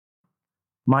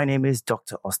My name is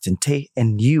Dr. Austin Tay,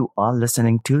 and you are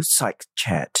listening to Psych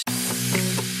Chat.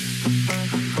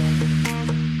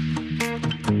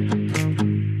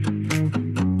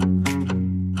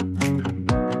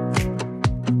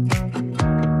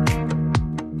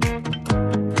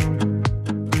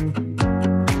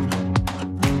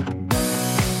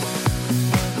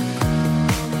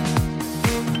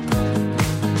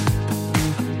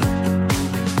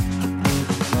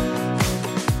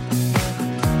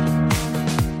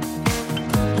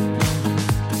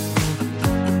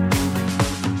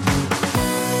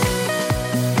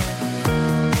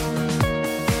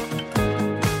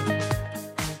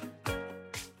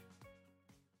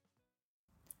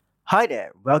 Hi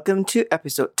there, welcome to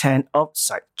episode 10 of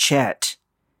Psych Chat.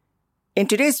 In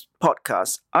today's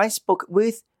podcast, I spoke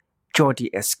with Jordi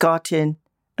Escartin,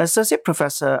 Associate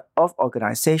Professor of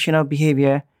Organizational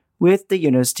Behavior with the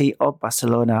University of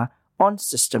Barcelona on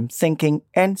system thinking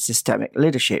and systemic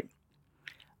leadership.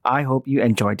 I hope you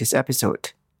enjoyed this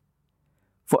episode.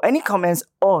 For any comments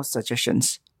or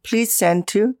suggestions, please send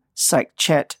to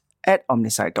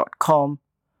psychchat@omnisci.com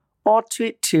or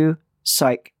tweet to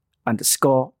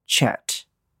psych_chat.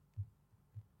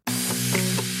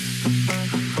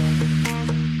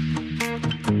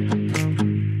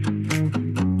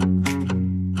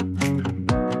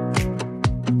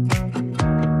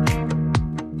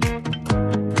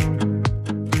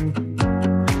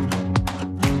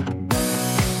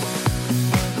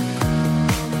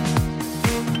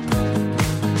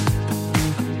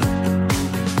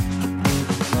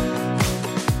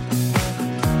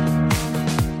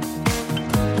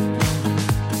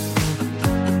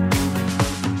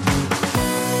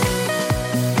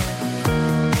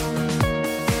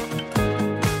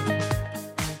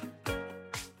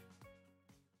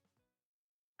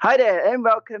 Hi there, and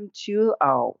welcome to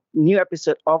our new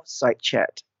episode of Psych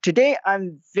Chat. Today,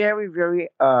 I'm very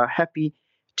happy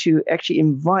to actually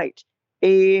invite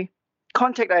a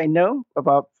contact I know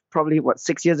about probably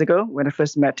 6 years ago when I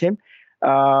first met him,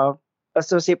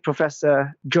 Associate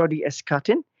Professor Jordi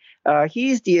Escartin.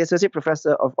 He's the Associate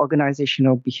Professor of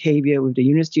Organizational Behavior with the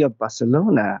University of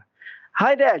Barcelona.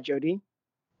 Hi there, Jordi.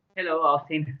 Hello,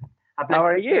 Austin. How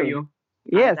are to hear you?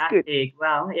 Yes, good. Fantastic.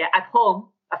 Well, yeah, at home,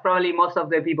 as probably most of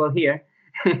the people here.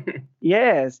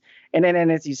 Yes, and then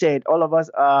as you said, all of us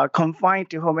are confined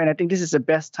to home, and I think this is the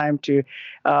best time to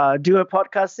do a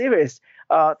podcast series.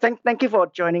 Thank you for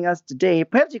joining us today.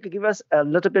 Perhaps you could give us a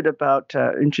little bit about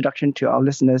introduction to our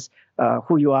listeners,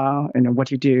 who you are and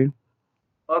what you do.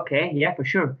 Okay, yeah, for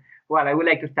sure. Well, I would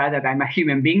like to start that I'm a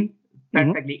human being,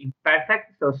 perfectly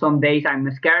imperfect. So some days I'm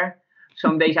scared,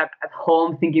 some days at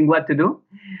home thinking what to do.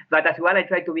 But as well, I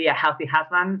try to be a healthy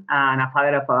husband and a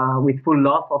father of with full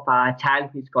love of a child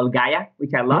who's called Gaia,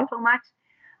 which I love so much.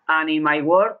 And in my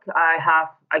work, I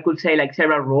could say like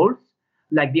several roles,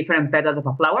 like different petals of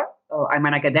a flower. I'm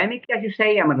an academic, as you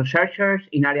say. I'm a researcher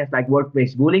in areas like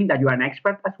workplace bullying, that you are an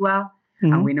expert as well.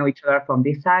 And we know each other from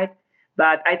this side.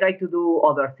 But I try to do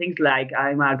other things, like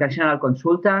I'm an organizational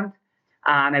consultant,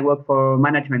 and I work for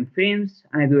management firms,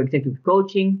 and I do executive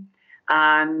coaching.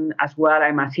 And as well,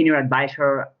 I'm a senior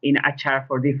advisor in HR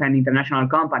for different international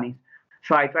companies.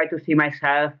 So I try to see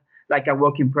myself like a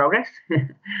work in progress.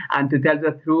 And to tell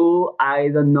the truth, I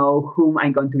don't know whom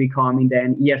I'm going to become in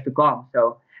the years to come.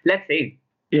 So let's see.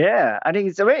 Yeah, I think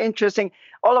it's very interesting.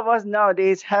 All of us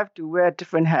nowadays have to wear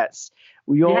different hats.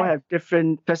 We all have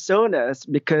different personas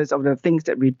because of the things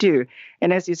that we do.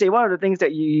 And as you say, one of the things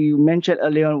that you mentioned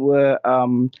earlier on were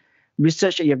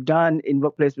research that you've done in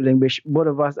workplace building, which both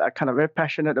of us are kind of very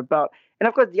passionate about. And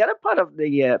of course, the other part of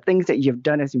the things that you've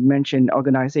done, as you mentioned,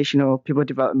 organizational people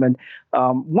development.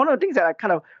 One of the things that I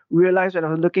kind of realized when I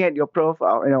was looking at your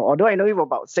profile, although I know you for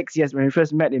about 6 years when we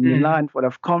first met in Milan for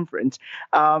the conference,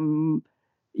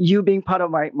 you being part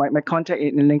of my contact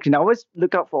in LinkedIn, I always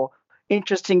look out for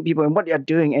interesting people and what they are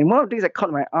doing. And one of the things that caught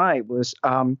my eye was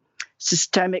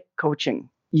systemic coaching.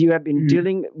 You have been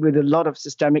dealing with a lot of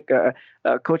systemic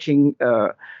coaching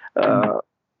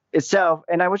itself.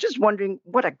 And I was just wondering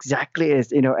what exactly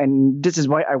is, and this is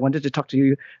why I wanted to talk to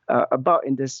you about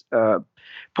in this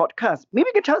podcast. Maybe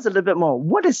you can tell us a little bit more.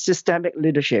 What is systemic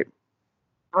leadership?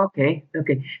 Okay.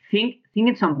 Think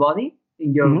in somebody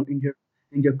in your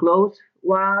close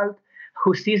world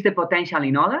who sees the potential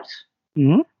in others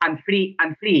and free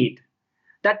it.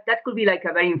 That could be like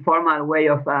a very informal way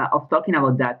of talking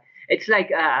about that. It's like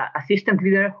a system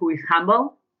leader who is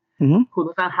humble, who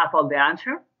doesn't have all the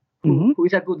answer, who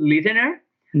is a good listener,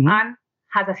 and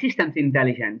has a systems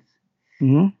intelligence.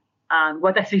 And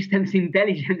what a systems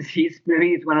intelligence is,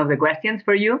 maybe it's one of the questions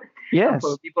for you and for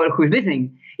Yes. people who are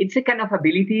listening. It's a kind of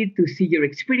ability to see your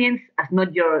experience as not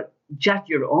just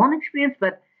your own experience,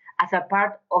 but as a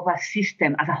part of a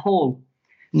system as a whole.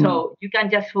 Mm. So you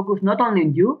can just focus not only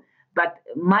on you, but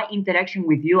my interaction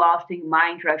with you, Austin,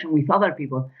 my interaction with other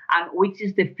people, and which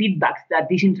is the feedbacks that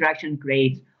this interaction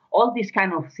creates. All these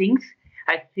kind of things,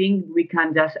 I think we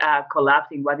can just collapse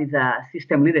in what is a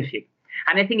system leadership.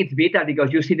 And I think it's vital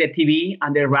because you see the TV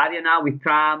and the radio now with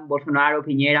Trump, Bolsonaro,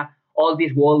 Piñera, all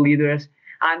these world leaders,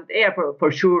 and they are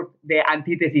for sure the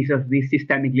antithesis of this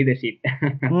systemic leadership.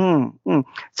 Mm.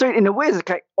 So in a way, it's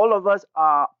like all of us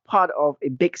are part of a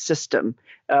big system.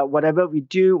 Whatever we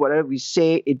do, whatever we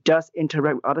say, it does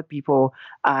interact with other people,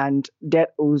 and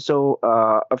that also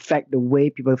affect the way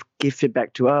people give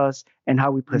feedback to us and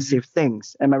how we perceive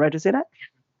things. Am I right to say that?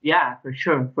 Yeah, for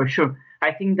sure, for sure.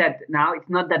 I think that now it's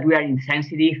not that we are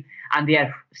insensitive and they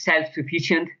are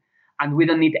self-sufficient and we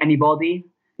don't need anybody.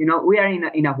 We are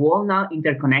in a world now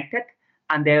interconnected,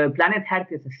 and the planet Earth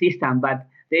is a system, but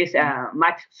there's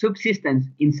much subsistence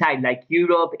inside, like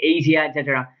Europe, Asia,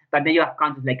 etc. But then you have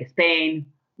countries like Spain,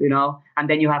 and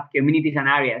then you have communities and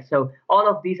areas. So all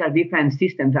of these are different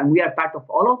systems, and we are part of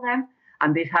all of them.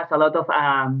 And this has a lot of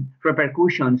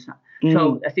repercussions.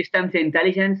 So systems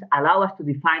intelligence allow us to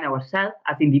define ourselves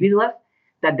as individuals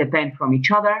that depend from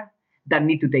each other, that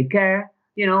need to take care,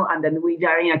 and then we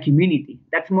are in a community.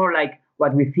 That's more like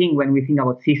what we think when we think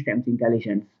about systems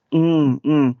intelligence.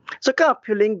 So kind of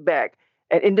peeling back,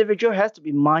 an individual has to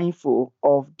be mindful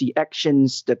of the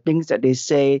actions, the things that they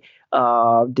say,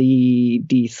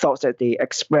 the thoughts that they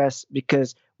express,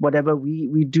 because whatever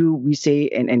we do, we say,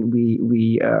 and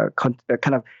we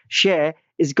kind of share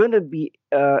is going to be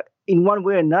in one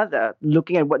way or another,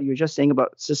 looking at what you're just saying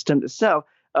about systems itself,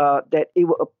 that it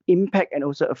will impact and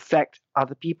also affect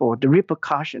other people, the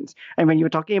repercussions. And when you were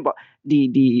talking about the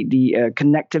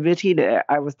connectivity, that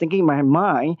I was thinking in my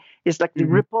mind, it's like the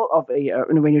ripple of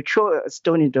when you throw a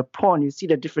stone into a pond, you see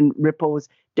the different ripples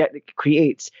that it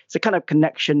creates. It's a kind of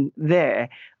connection there.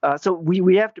 So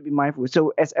we have to be mindful.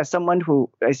 So as someone who,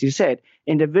 as you said,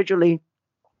 individually,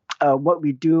 what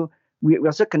we do,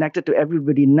 we're so connected to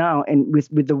everybody now, and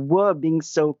with the world being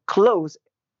so close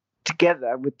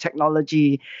together with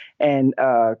technology and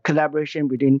collaboration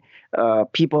between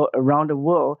people around the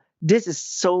world, this is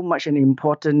so much an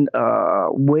important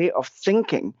way of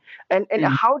thinking. And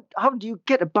how do you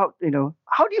get about,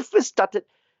 how do you first started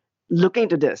looking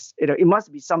into this? It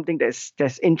must be something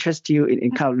that's interest you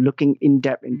in kind of looking in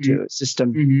depth into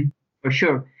system. For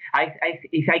sure.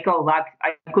 If I go back,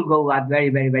 I could go back very,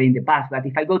 very, very in the past. But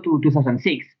if I go to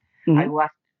 2006, I was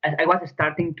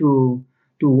starting to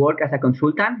work as a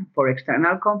consultant for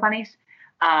external companies,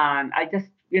 and I just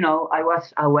I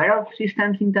was aware of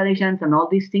systems intelligence and all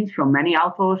these things from many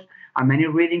authors and many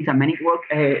readings and many work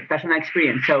personal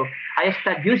experience. So I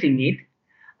started using it,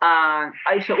 and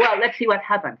I said, well, let's see what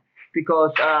happened,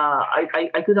 because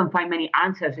I couldn't find many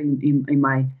answers in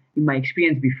my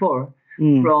experience before.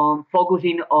 From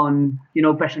focusing on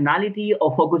personality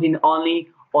or focusing only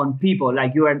on people,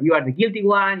 like you are the guilty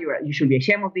one, you should be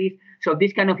ashamed of this. So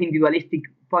this kind of individualistic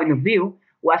point of view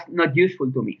was not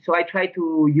useful to me. So I tried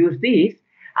to use this,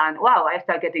 and wow, I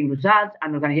started getting results,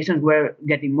 and organizations were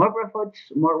getting more profits,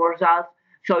 more results.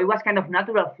 So it was kind of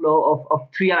natural flow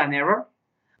of trial and error,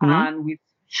 and with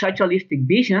such holistic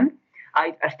vision,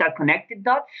 I started connecting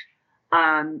dots,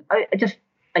 and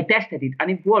I tested it, and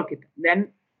it worked. Then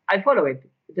I follow it.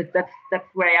 That's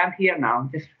where I am here now.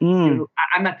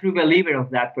 I'm a true believer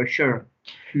of that, for sure.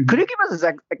 Could you give us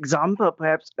an example,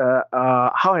 perhaps,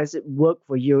 how has it worked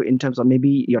for you in terms of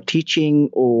maybe your teaching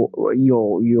or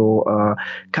your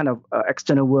kind of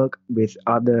external work with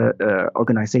other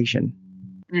organization?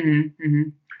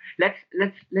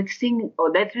 Let's think,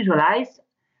 or let's visualize.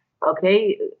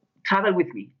 Okay, travel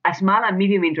with me. A small and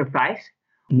medium enterprise,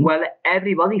 well,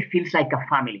 everybody feels like a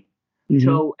family.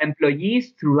 So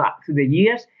employees through the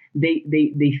years,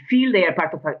 they feel they are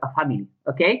part of a family.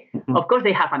 Okay, of course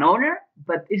they have an owner,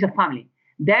 but it's a family.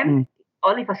 Then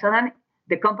all of a sudden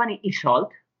the company is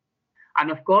sold, and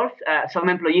of course some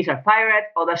employees are fired,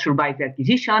 others survive the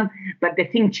acquisition, but the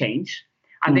thing changed,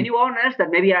 and the new owners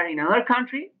that maybe are in another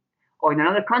country or in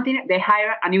another continent, they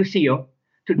hire a new CEO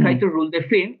to try to rule the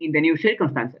firm in the new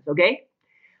circumstances. Okay,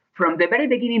 from the very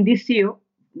beginning, this CEO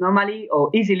normally or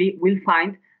easily will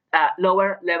find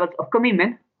lower levels of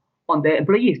commitment on the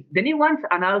employees. The new ones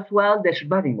and as well the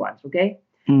surviving ones. Okay.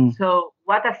 So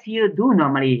what does CEO do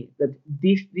normally? That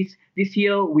this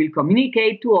CEO will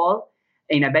communicate to all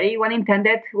in a very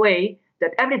well-intended way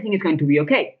that everything is going to be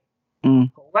okay.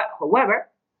 However,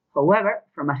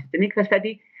 from a systemic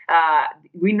perspective,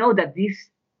 we know that this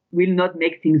will not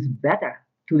make things better.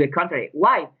 To the contrary.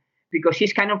 Why? Because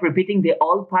she's kind of repeating the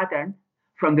old pattern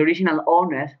from the original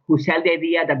owners who sell the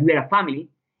idea that we are a family,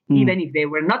 even if they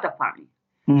were not a family.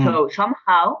 So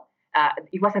somehow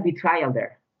it was a betrayal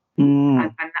there.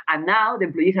 And now the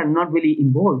employees are not really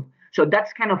involved. So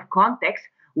that's kind of context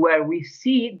where we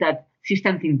see that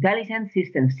systems intelligence,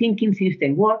 systems thinking,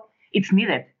 system work, it's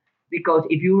needed. Because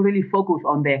if you really focus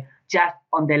on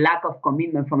the lack of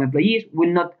commitment from employees,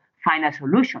 we'll not find a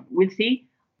solution. We'll see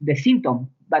the symptom,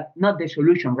 but not the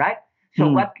solution, right? So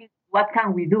what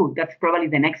can we do? That's probably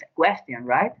the next question,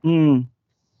 right?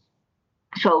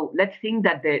 So let's think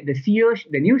that the CEO,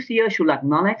 the new CEO, should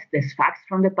acknowledge the facts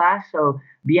from the past. So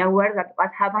be aware that what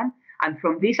happened, and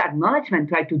from this acknowledgement,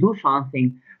 try to do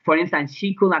something. For instance,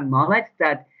 she could acknowledge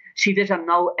that she doesn't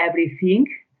know everything,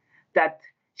 that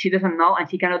she doesn't know, and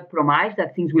she cannot promise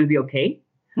that things will be okay,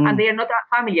 and they are not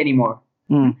a family anymore.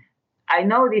 I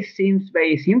know this seems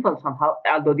very simple somehow,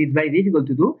 although it's very difficult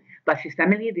to do, but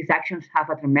systemically, these actions have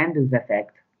a tremendous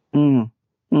effect.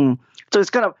 So it's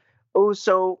kind of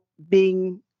also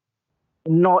being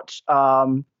not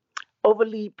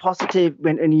overly positive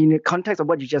when in the context of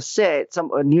what you just said.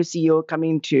 A new CEO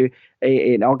coming to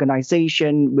an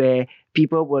organization where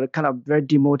people were kind of very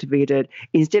demotivated.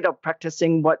 Instead of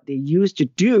practicing what they used to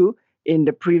do in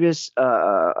the previous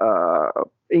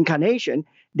incarnation,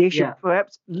 they should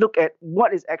perhaps look at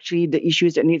what is actually the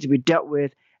issues that need to be dealt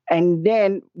with, and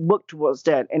then work towards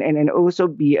that, and also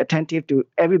be attentive to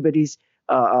everybody's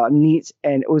needs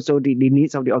and also the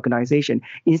needs of the organization,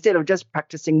 instead of just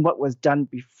practicing what was done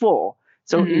before.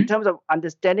 So in terms of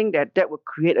understanding that will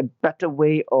create a better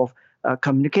way of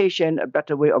communication, a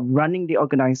better way of running the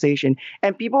organization,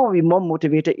 and people will be more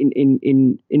motivated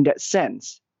in that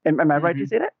sense. Am I right to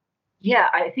say that? Yeah,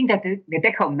 I think that the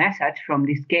take-home message from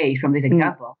this case, from this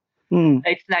example,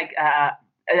 it's like,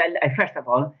 first of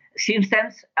all,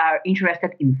 systems are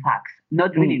interested in facts,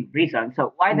 not really in reason.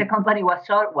 So why the company was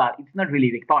sold? Well, it's not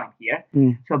really the point here.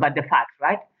 So, but the facts,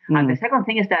 right? And the second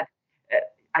thing is that,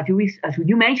 as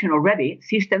you mentioned already,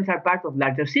 systems are part of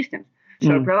larger systems.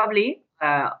 So probably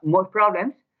most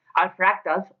problems are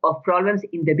fractals of problems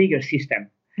in the bigger system.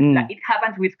 Like it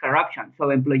happens with corruption. So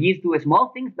employees do small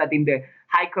things, but in the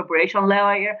high corporation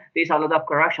layer, there's a lot of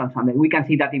corruption. We can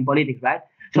see that in politics, right?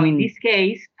 So in this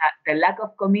case, the lack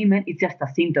of commitment is just a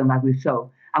symptom that we saw.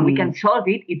 And we can solve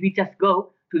it if we just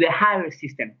go to the higher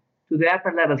system, to the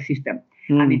upper level system.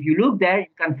 And if you look there,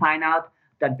 you can find out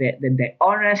that the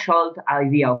owner sold the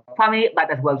idea of family, but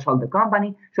as well sold the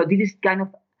company. So this is kind of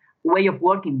way of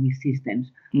working with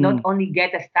systems. Not only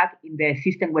get stuck in the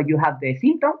system where you have the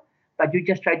symptom, but you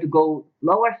just try to go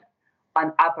lower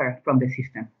and upper from the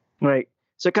system. Right.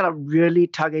 So kind of really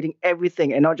targeting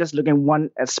everything and not just looking at one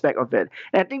aspect of it.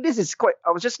 And I think this is quite, I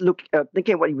was just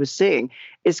thinking what you were saying,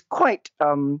 is quite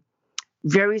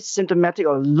very symptomatic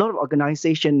of a lot of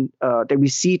organization that we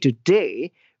see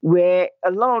today, where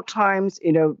a lot of times,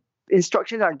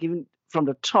 instructions are given from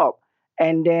the top,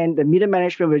 and then the middle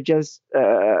management will just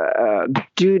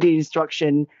do the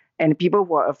instruction, and people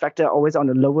who are affected are always on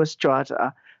the lower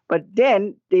strata. But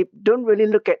then they don't really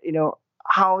look at,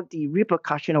 how the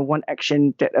repercussion of one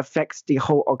action that affects the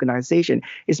whole organization.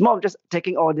 It's more of just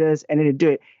taking orders and then they do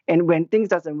it. And when things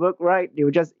doesn't work right, they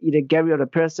will just either get rid of the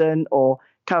person or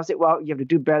kind of say, well, you have to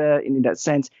do better in that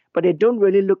sense. But they don't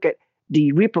really look at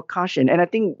the repercussion. And I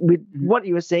think with what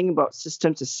you were saying about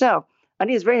systems itself, I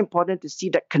think it's very important to see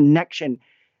that connection,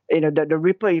 the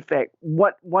ripple effect.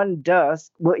 What one does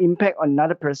will impact on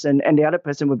another person, and the other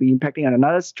person will be impacting on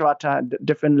another strata,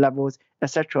 different levels,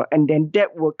 etc. And then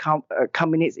that will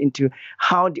culminates into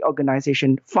how the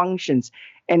organization functions,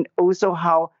 and also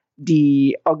how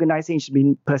the organization is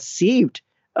being perceived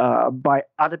by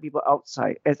other people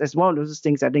outside. As one of those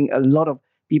things, I think a lot of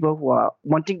people who are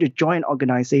wanting to join an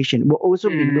organization will also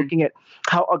be looking at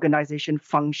how organization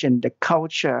function, the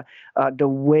culture, the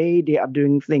way they are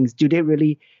doing things. Do they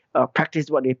really practice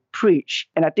what they preach?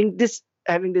 And I think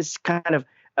having this kind of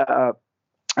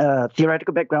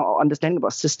theoretical background or understanding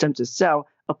about systems itself,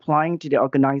 applying to the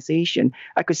organization,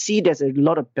 I could see there's a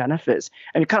lot of benefits.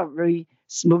 And we kind of very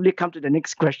smoothly come to the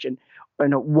next question.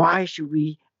 Why should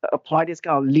we apply this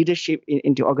kind of leadership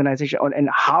into organization, and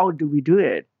how do we do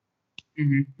it?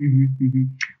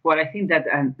 Well, I think that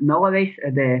nowadays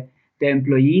the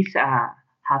employees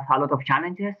have a lot of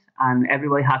challenges, and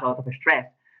everybody has a lot of stress.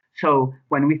 So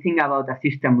when we think about a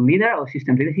system leader or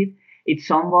system leadership, it's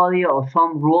somebody or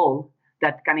some role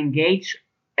that can engage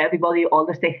everybody, all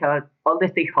the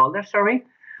stakeholders,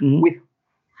 with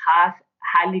has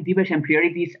highly diverse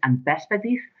priorities and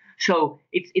perspectives. So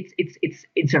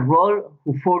it's a role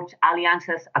who forges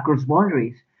alliances across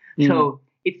boundaries. So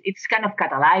it's kind of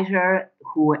catalyzer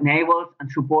who enables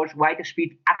and supports widespread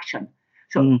action.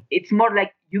 So it's more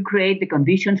like you create the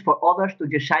conditions for others to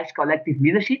exercise collective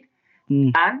leadership,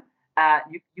 and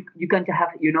you can have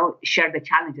share the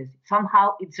challenges.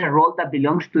 Somehow it's a role that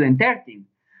belongs to the entire team.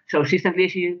 So system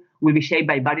leadership will be shaped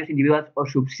by various individuals or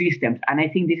subsystems, and I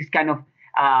think this is kind of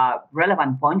a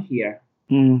relevant point here.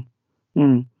 Mm.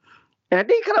 Mm. And I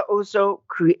think it kind of also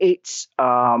creates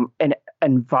an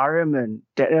environment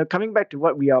that, coming back to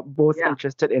what we are both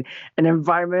interested in, an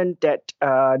environment that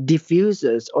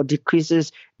diffuses or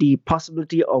decreases the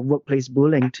possibility of workplace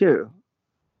bullying too.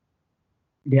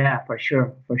 Yeah, for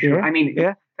sure, for sure.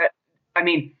 Yeah. I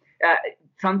mean,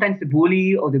 sometimes the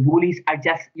bully or the bullies are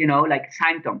just like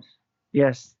symptoms.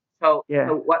 Yes. So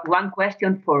one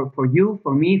question for you,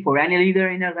 for me, for any leader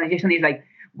in an organization is like,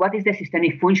 what is the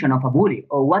systemic function of a bully,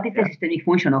 or what is the systemic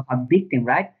function of a victim,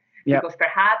 right? Because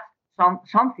perhaps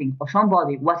something or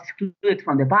somebody was excluded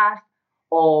from the past,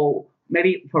 or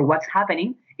maybe for what's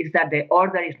happening is that the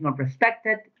order is not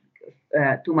respected,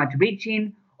 too much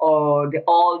reaching, or the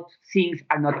old things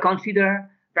are not considered,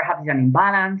 perhaps it's an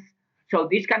imbalance. So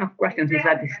these kind of questions is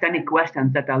that systemic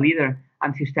questions that a leader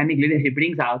and systemic leadership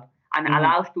brings out and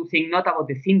allows to think not about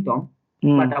the symptom,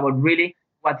 but about really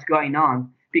what's going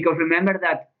on. Because remember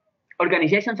that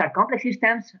organizations are complex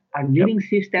systems, are living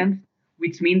systems,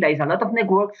 which mean there is a lot of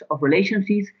networks of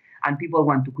relationships, and people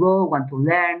want to grow, want to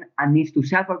learn, and needs to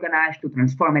self-organize, to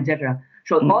transform, etc.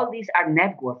 So all these are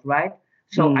networks, right?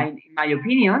 So in my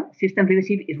opinion, system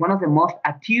leadership is one of the most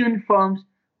attuned forms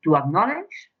to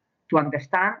acknowledge, to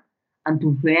understand, and to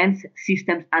influence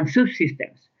systems and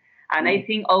subsystems. And I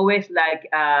think always, like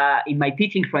in my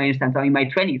teaching, for instance, or in my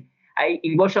training,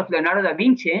 in words of Leonardo da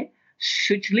Vinci,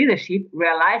 such leadership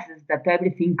realizes that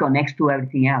everything connects to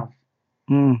everything else.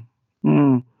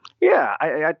 Yeah,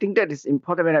 I think that is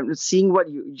important. When I'm seeing what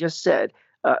you just said,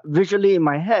 visually in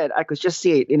my head, I could just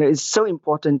see it. It's so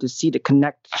important to see the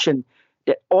connection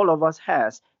that all of us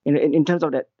has in terms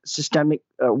of that systemic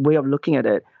way of looking at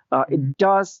it. It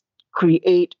does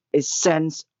create a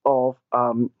sense of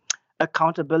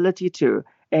accountability too.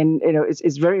 And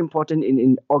it's very important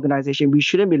in organization. We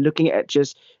shouldn't be looking at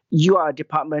just you are a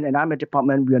department and I'm a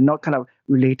department. We are not kind of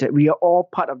related. We are all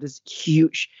part of this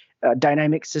huge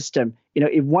dynamic system.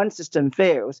 If one system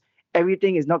fails,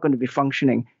 everything is not going to be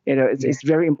functioning. It's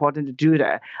very important to do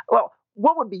that. Well,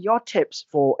 what would be your tips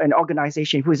for an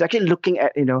organization who is actually looking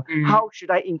at how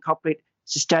should I incorporate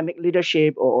systemic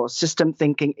leadership or system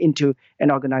thinking into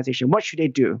an organization? What should they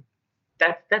do?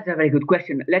 That's a very good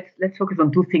question. Let's focus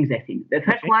on two things, I think. The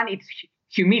first one is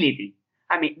humility.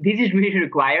 I mean, this is really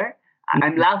required.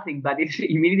 I'm laughing, but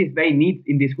humility is very needed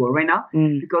in this world right now,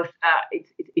 because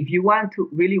if you want to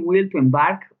really will to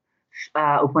embark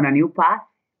upon a new path,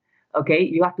 okay,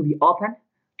 you have to be open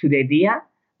to the idea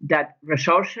that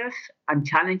resources and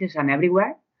challenges are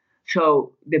everywhere.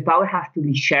 So the power has to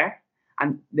be shared,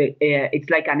 and it's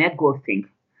like a network thing.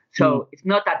 So it's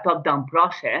not a top-down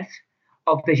process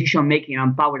of decision making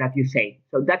and power, that you say.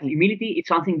 So that humility is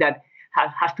something that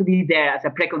has to be there as a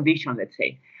precondition, let's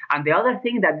say. And the other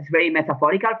thing that is very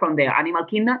metaphorical from the animal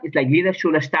kingdom is like leaders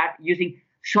should start using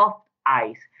soft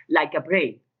eyes like a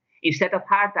prey instead of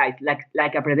hard eyes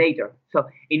like a predator. So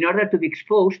in order to be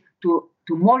exposed to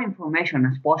more information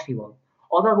as possible.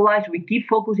 Otherwise, we keep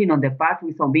focusing on the part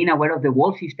without being aware of the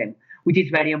whole system, which is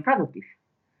very unproductive.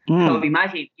 So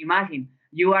imagine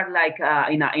you are like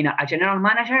in a general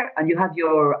manager, and you have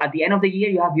at the end of the year,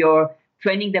 you have your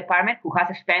training department who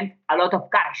has spent a lot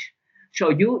of cash.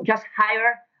 So you just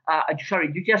fire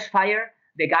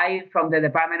the guy from the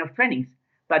department of trainings.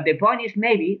 But the point is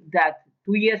maybe that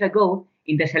 2 years ago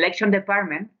in the selection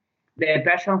department, the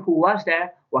person who was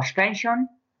there was pensioned,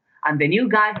 and the new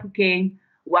guy who came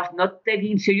was not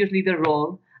taking seriously the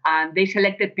role, and they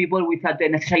selected people without the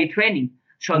necessary training.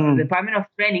 So the Department of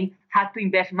Training had to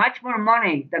invest much more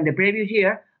money than the previous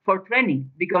year for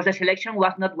training because the selection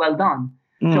was not well done.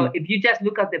 So if you just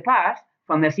look at the past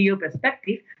from the CEO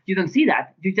perspective, you don't see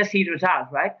that. You just see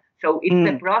results, right? So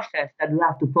it's the process that you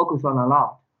have to focus on a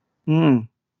lot. I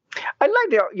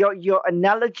like your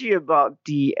analogy about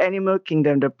the animal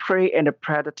kingdom, the prey and the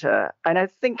predator. And I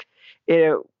think,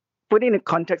 putting in the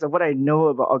context of what I know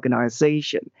about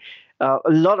organization, a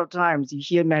lot of times you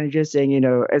hear managers saying,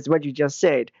 as what you just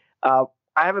said,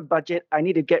 I have a budget. I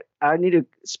need to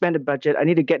spend a budget. I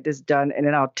need to get this done, and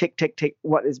then I'll take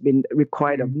what has been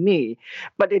required of me.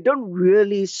 But they don't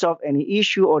really solve any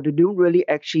issue, or they don't really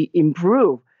actually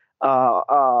improve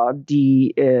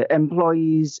the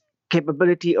employees'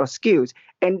 capability or skills.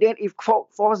 And then it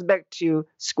falls back to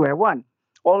square one.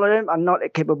 All of them are not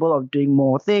capable of doing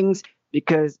more things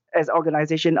because as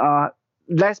organization are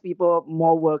less people,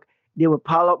 more work, they will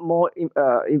pile up more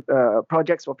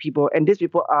projects for people, and these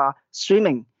people are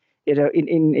streaming, in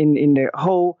the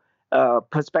whole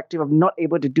perspective of not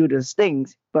able to do those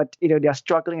things, but they are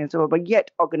struggling and so on. But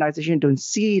yet organizations don't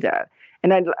see that.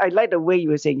 And I like the way you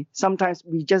were saying sometimes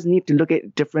we just need to look at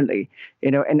it differently,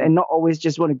 and not always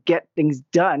just want to get things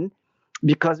done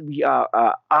because we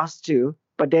are asked to,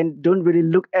 but then don't really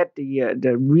look at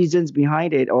the reasons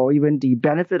behind it or even the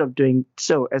benefit of doing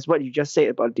so, as what you just said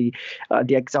about the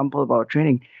example about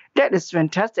training. That is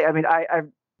fantastic. I mean,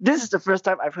 this is the first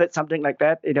time I've heard something like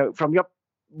that. From your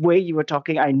way you were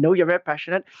talking, I know you're very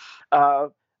passionate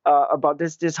about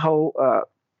this whole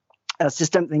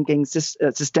system thinking,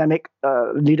 systemic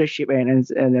leadership,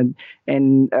 and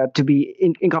to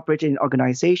be incorporated in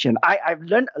organization. I've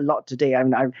learned a lot today. I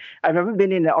mean, I've never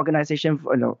been in an organization.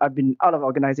 I've been out of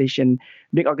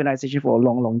big organization for a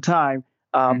long time.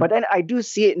 But then I do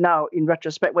see it now in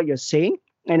retrospect. What you're saying,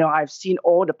 I've seen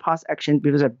all the past actions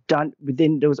people have done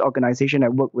within those organizations I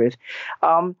work with,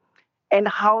 and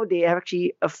how they have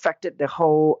actually affected the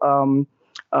whole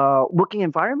working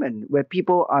environment where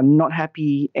people are not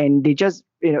happy and they just,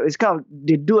 it's kind of,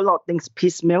 they do a lot of things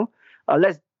piecemeal.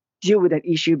 Let's deal with an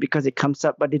issue because it comes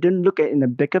up, but they don't look at it in a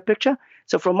bigger picture.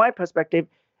 So from my perspective,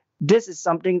 this is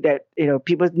something that,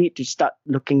 people need to start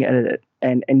looking at it.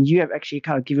 And you have actually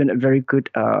kind of given a very good,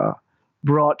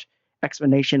 broad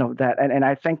explanation of that. And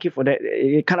I thank you for that.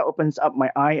 It kind of opens up my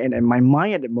eye and my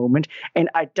mind at the moment. And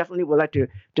I definitely would like to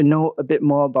know a bit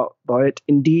more about it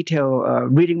in detail,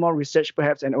 reading more research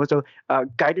perhaps, and also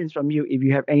guidance from you if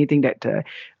you have anything that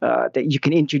you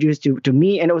can introduce to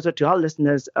me and also to our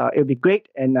listeners. It would be great.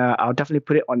 And I'll definitely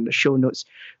put it on the show notes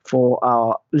for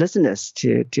our listeners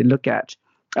to look at.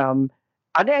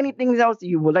 Are there anything else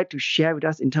you would like to share with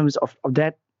us in terms of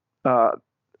that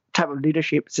type of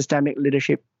leadership, systemic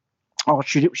leadership? Or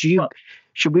should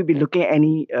we be looking at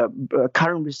any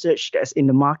current research that's in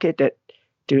the market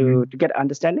to get an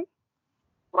understanding?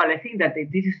 Well, I think that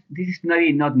this is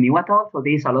not new at all. So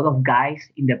there's a lot of guys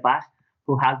in the past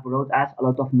who have brought us a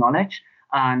lot of knowledge,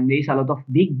 and there's a lot of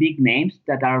big names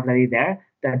that are already there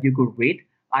that you could read.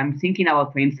 I'm thinking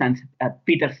about, for instance,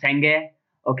 Peter Senge,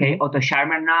 Otto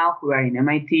Scharmer now, who are in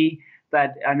MIT.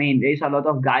 But I mean, there's a lot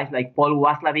of guys like Paul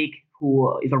Watzlawick,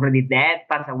 who is already dead,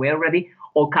 passed away already,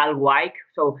 or Carl Weick.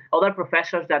 So other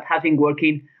professors that have been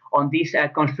working on this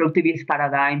constructivist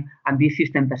paradigm and this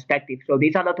system perspective. So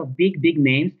there's a lot of big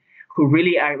names who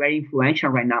really are very influential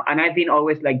right now. And I've been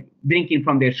always drinking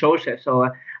from their sources. So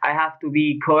I have to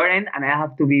be coherent and I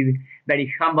have to be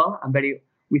very humble and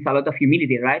with a lot of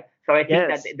humility, right? So I think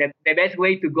that the best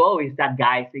way to go is that,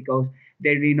 guys, because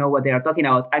they really know what they are talking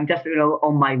about. I'm just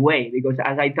on my way, because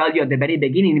as I told you at the very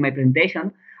beginning in my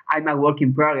presentation, I'm a work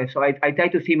in progress. So I try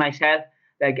to see myself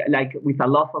like with a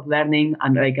love of learning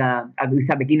and with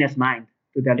a beginner's mind,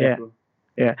 to tell the truth.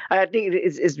 Yeah, I think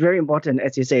it's very important,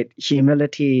 as you said,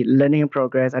 humility, learning in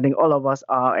progress. I think all of us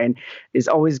are, and it's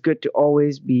always good to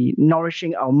always be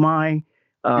nourishing our mind,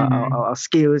 our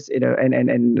skills,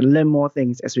 and learn more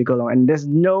things as we go along. And there's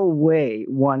no way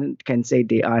one can say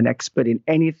they are an expert in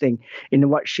anything in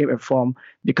what shape or form,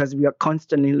 because we are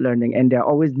constantly learning, and there are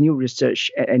always new research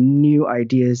and new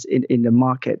ideas in the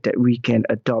market that we can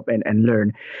adopt and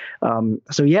learn.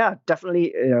 So yeah,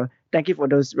 definitely, thank you for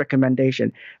those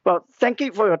recommendations. Well, thank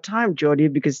you for your time, Jordy,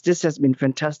 because this has been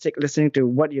fantastic listening to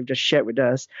what you've just shared with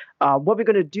us. What we're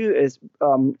going to do is,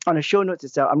 on the show notes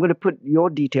itself, I'm going to put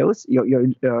your details,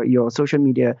 your social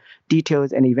media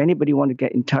details, and if anybody want to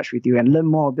get in touch with you and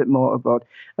learn a bit more about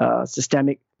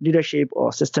systemic leadership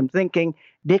or system thinking,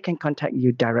 they can contact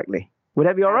you directly. Would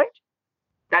that be all right?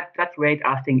 That's great,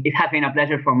 Austin. It has been a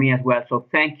pleasure for me as well. So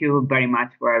thank you very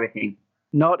much for everything.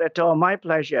 Not at all. My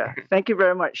pleasure. Thank you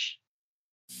very much.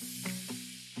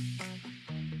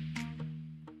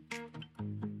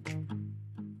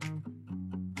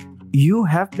 You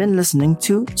have been listening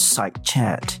to Psych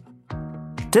Chat.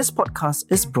 This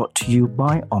podcast is brought to you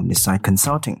by Omnisci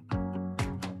Consulting.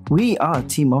 We are a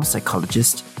team of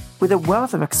psychologists with a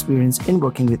wealth of experience in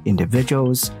working with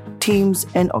individuals, teams,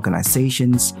 and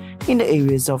organizations in the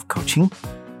areas of coaching,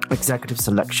 executive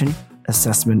selection,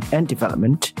 assessment and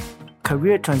development,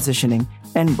 career transitioning,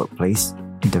 and workplace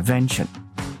intervention.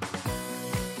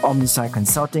 Omnisci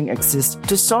Consulting exists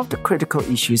to solve the critical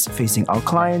issues facing our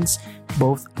clients,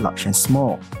 both large and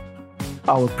small.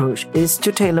 Our approach is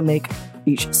to tailor-make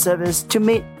each service to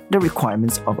meet the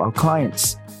requirements of our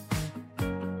clients.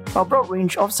 Our broad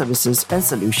range of services and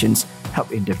solutions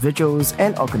help individuals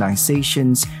and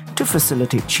organizations to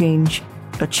facilitate change,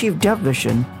 achieve their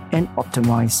vision, and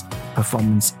optimize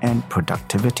performance and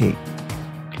productivity.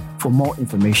 For more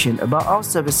information about our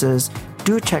services,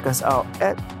 do check us out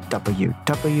at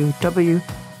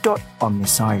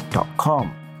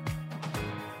www.omnisci.com.